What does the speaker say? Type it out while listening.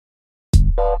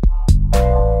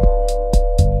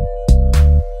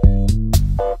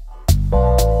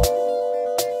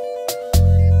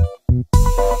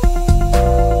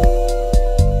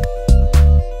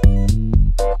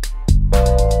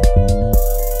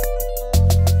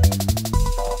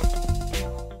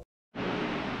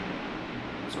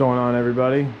going on,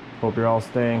 everybody? Hope you're all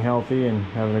staying healthy and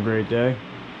having a great day.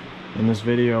 In this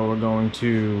video, we're going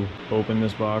to open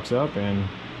this box up and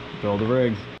build a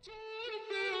rig.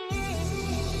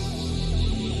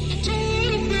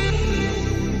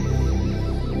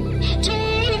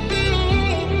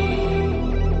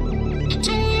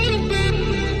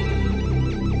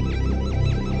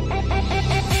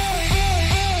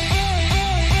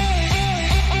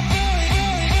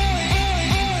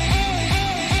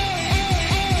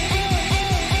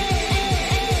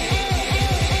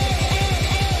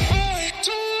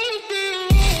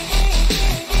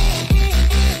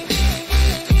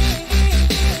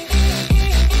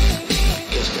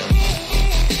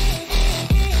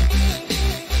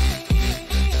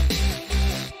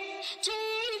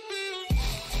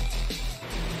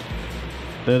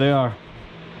 There they are.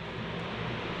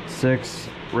 6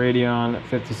 Radeon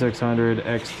 5600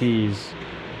 XTs.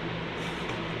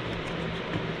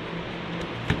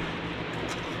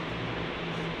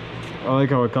 I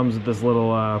like how it comes with this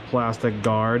little plastic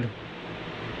guard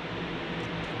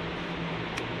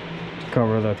to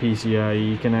cover the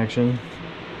PCIe connection.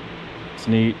 It's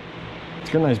neat. It's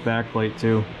got a nice backplate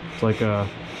too. It's like a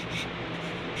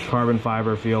carbon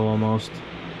fiber feel almost.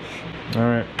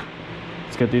 Alright,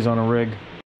 let's get these on a rig.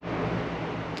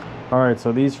 Alright,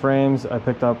 so these frames I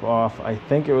picked up off, I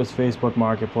think it was Facebook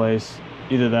Marketplace,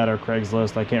 either that or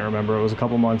Craigslist, I can't remember. It was a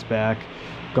couple months back.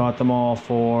 Got them all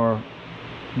for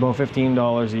about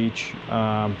 $15 each.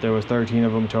 There was 13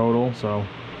 of them total, so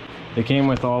they came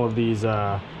with all of these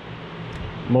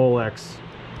Molex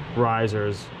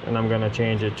risers, and I'm gonna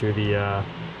change it to the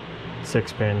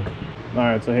 6-pin.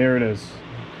 Alright, so here it is.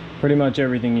 Pretty much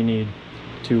everything you need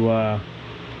to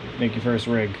make your first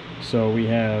rig. So we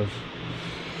have,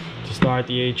 to start,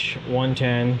 the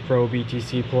H110 Pro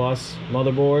BTC Plus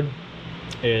motherboard.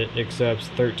 It accepts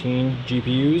 13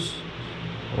 GPUs.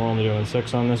 We're only doing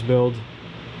 6 on this build.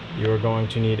 You are going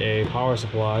to need a power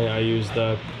supply. I use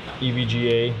the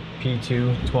EVGA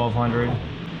P2 1200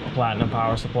 Platinum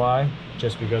power supply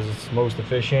just because it's most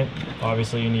efficient.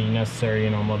 Obviously you need necessary,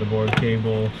 motherboard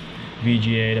cable,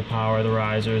 VGA to power the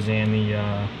risers and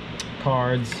the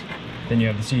cards. Then you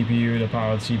have the CPU to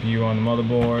power the CPU on the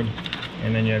motherboard.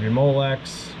 And then you have your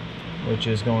Molex, which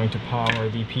is going to power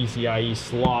the PCIe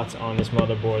slots on this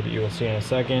motherboard that you will see in a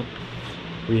second.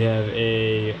 We have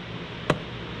a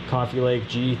Coffee Lake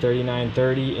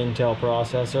G3930 Intel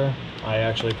processor. I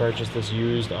actually purchased this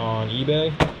used on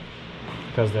eBay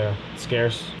because they're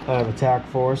scarce. I have a TAC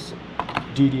Force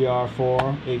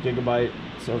DDR4 8GB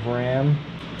of RAM.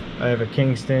 I have a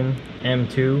Kingston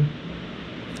M2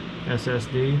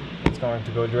 SSD. It's going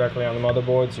to go directly on the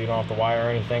motherboard, so you don't have to wire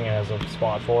anything. It has a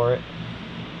spot for it.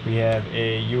 We have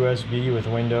a USB with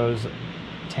Windows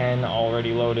 10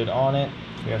 already loaded on it.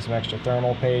 We have some extra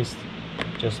thermal paste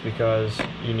just because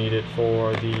you need it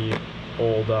for the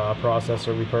old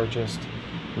processor we purchased.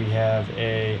 We have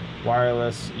a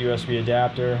wireless USB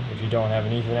adapter. If you don't have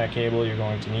an Ethernet cable, you're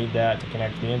going to need that to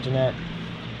connect to the internet.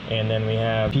 And then we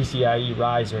have PCIe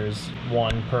risers,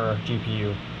 1 per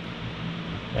GPU.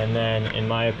 And then, in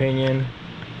my opinion,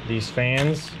 these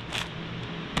fans,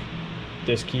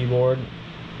 this keyboard,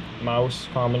 mouse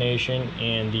combination,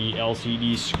 and the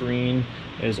LCD screen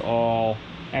is all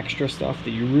extra stuff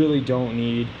that you really don't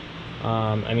need.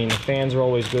 I mean, the fans are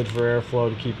always good for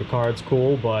airflow to keep your cards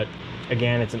cool, but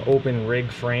again, it's an open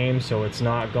rig frame, so it's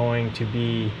not going to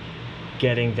be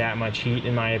getting that much heat,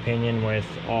 in my opinion, with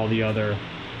all the other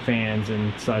fans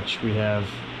and such we have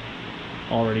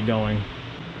already going.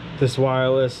 This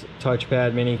wireless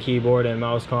touchpad mini keyboard and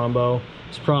mouse combo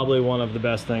is probably one of the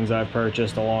best things I've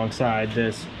purchased alongside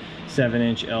this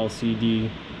 7-inch LCD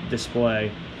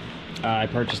display. I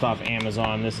purchased off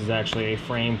Amazon. This is actually a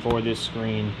frame for this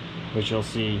screen, which you'll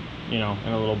see, in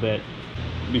a little bit,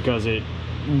 because it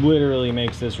literally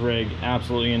makes this rig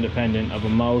absolutely independent of a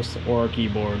mouse or a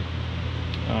keyboard.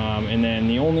 And then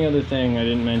the only other thing I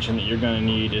didn't mention that you're going to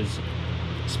need is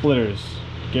splitters.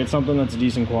 Get something that's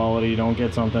decent quality, don't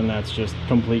get something that's just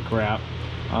complete crap.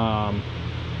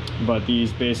 But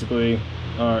these basically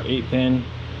are 8-pin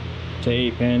to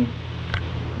 8-pin.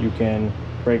 You can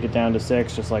break it down to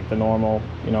 6, just like the normal,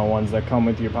 ones that come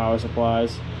with your power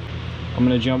supplies. I'm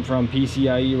gonna jump from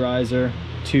PCIe riser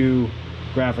to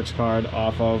graphics card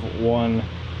off of 1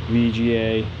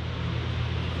 VGA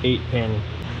 8-pin.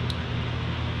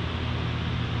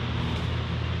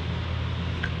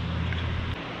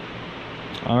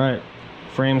 Alright,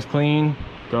 frame's clean,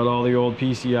 got all the old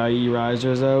PCIe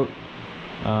risers out.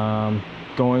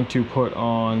 Going to put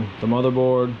on the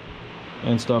motherboard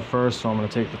and stuff first, so I'm going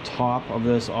to take the top of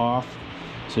this off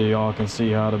so y'all can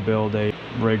see how to build a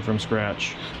rig from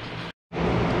scratch.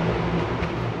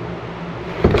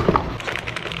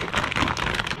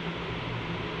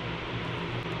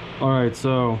 Alright,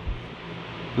 so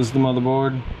this is the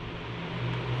motherboard.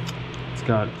 It's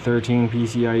got 13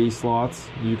 PCIe slots.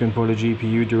 You can put a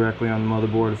GPU directly on the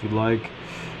motherboard if you'd like.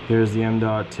 Here's the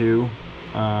M.2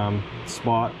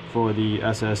 spot for the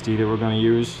SSD that we're going to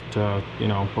use to, you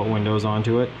know, put Windows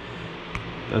onto it.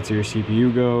 That's where your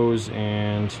CPU goes,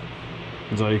 and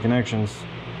that's all your connections.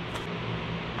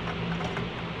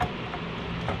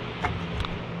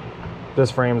 This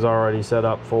frame's already set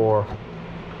up for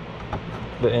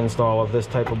the install of this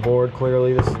type of board.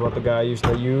 Clearly, this is what the guy used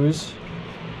to use.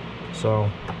 So,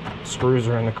 screws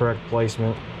are in the correct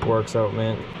placement. Works out,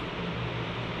 man.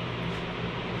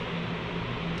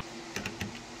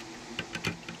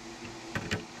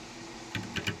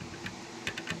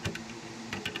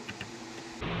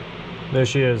 There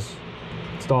she is,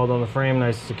 installed on the frame,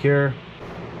 nice and secure.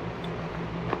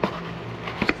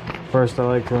 First, I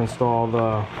like to install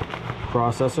the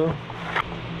processor.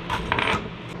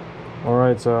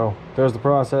 Alright, so there's the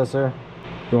processor.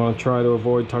 You want to try to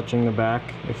avoid touching the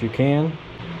back if you can.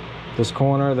 This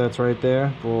corner that's right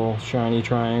there, the little shiny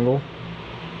triangle,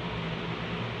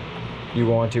 you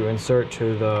want to insert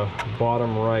to the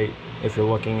bottom right if you're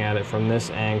looking at it from this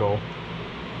angle.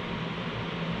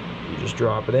 You just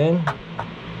drop it in,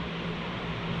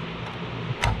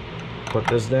 put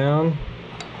this down,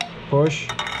 push,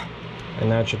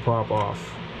 and that should pop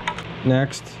off.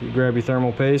 Next, you grab your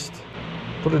thermal paste,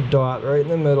 put a dot right in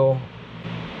the middle.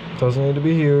 Doesn't need to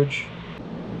be huge.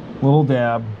 Little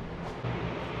dab.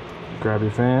 Grab your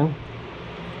fan.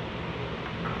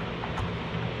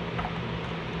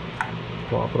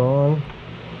 Plop it on.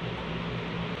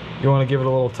 You want to give it a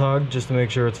little tug just to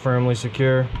make sure it's firmly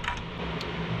secure.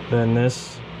 Then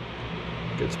this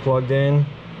gets plugged in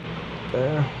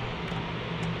there.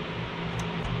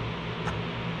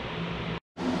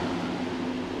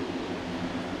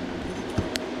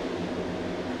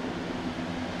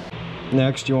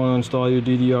 Next, you want to install your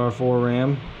DDR4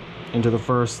 RAM into the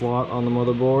first slot on the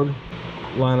motherboard.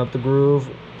 Line up the groove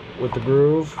with the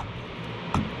groove.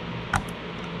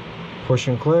 Push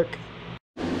and click.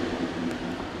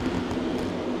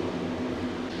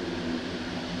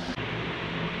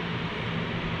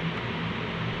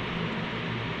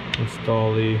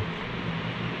 Install the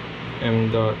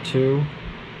M.2.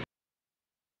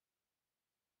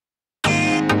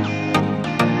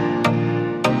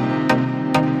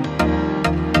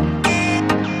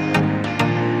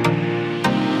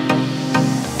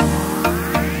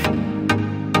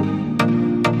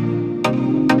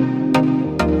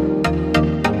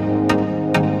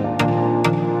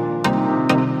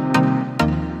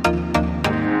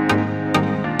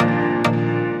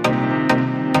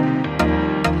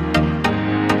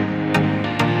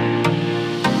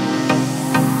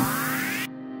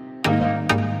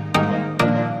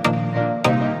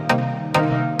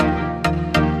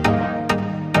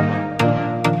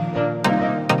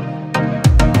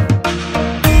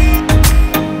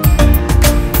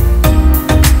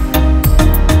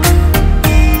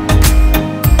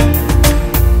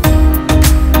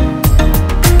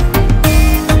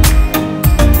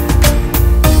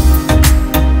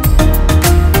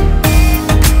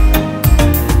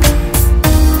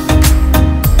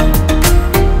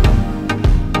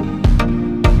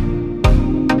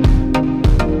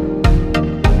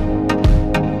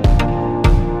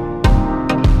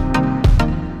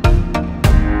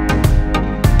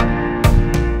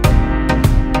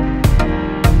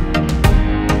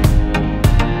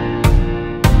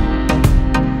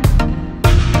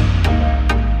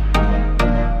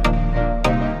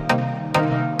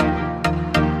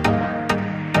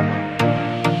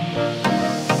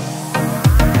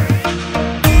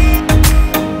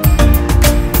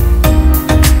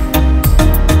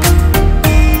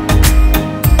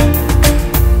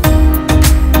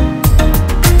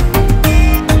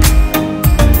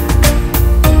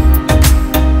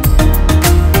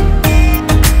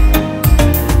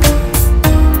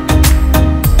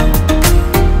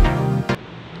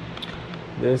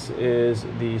 This is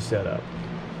the setup.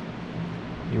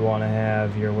 You want to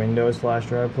have your Windows flash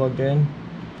drive plugged in.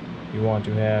 You want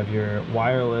to have your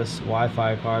wireless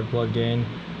Wi-Fi card plugged in.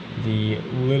 The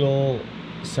little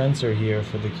sensor here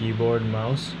for the keyboard and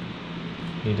mouse,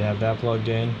 you need to have that plugged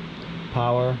in.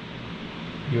 Power,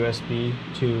 USB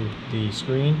to the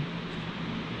screen,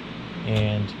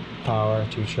 and power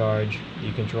to charge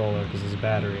the controller because there's a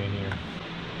battery in here.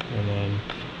 And then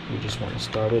you just want to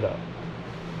start it up.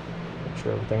 Make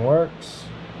sure everything works.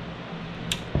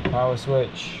 Power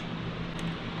switch.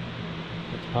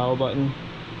 Hit the power button.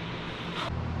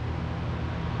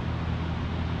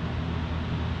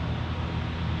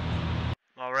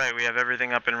 Alright, we have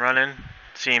everything up and running.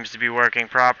 Seems to be working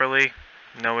properly.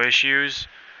 no issues.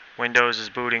 Windows is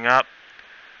booting up.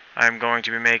 I'm going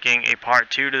to be making a part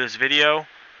 2 to this video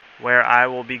where I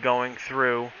will be going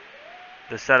through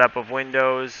the setup of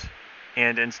Windows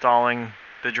and installing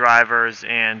the drivers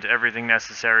and everything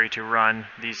necessary to run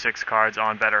these 6 cards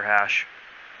on BetterHash.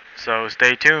 So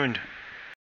stay tuned.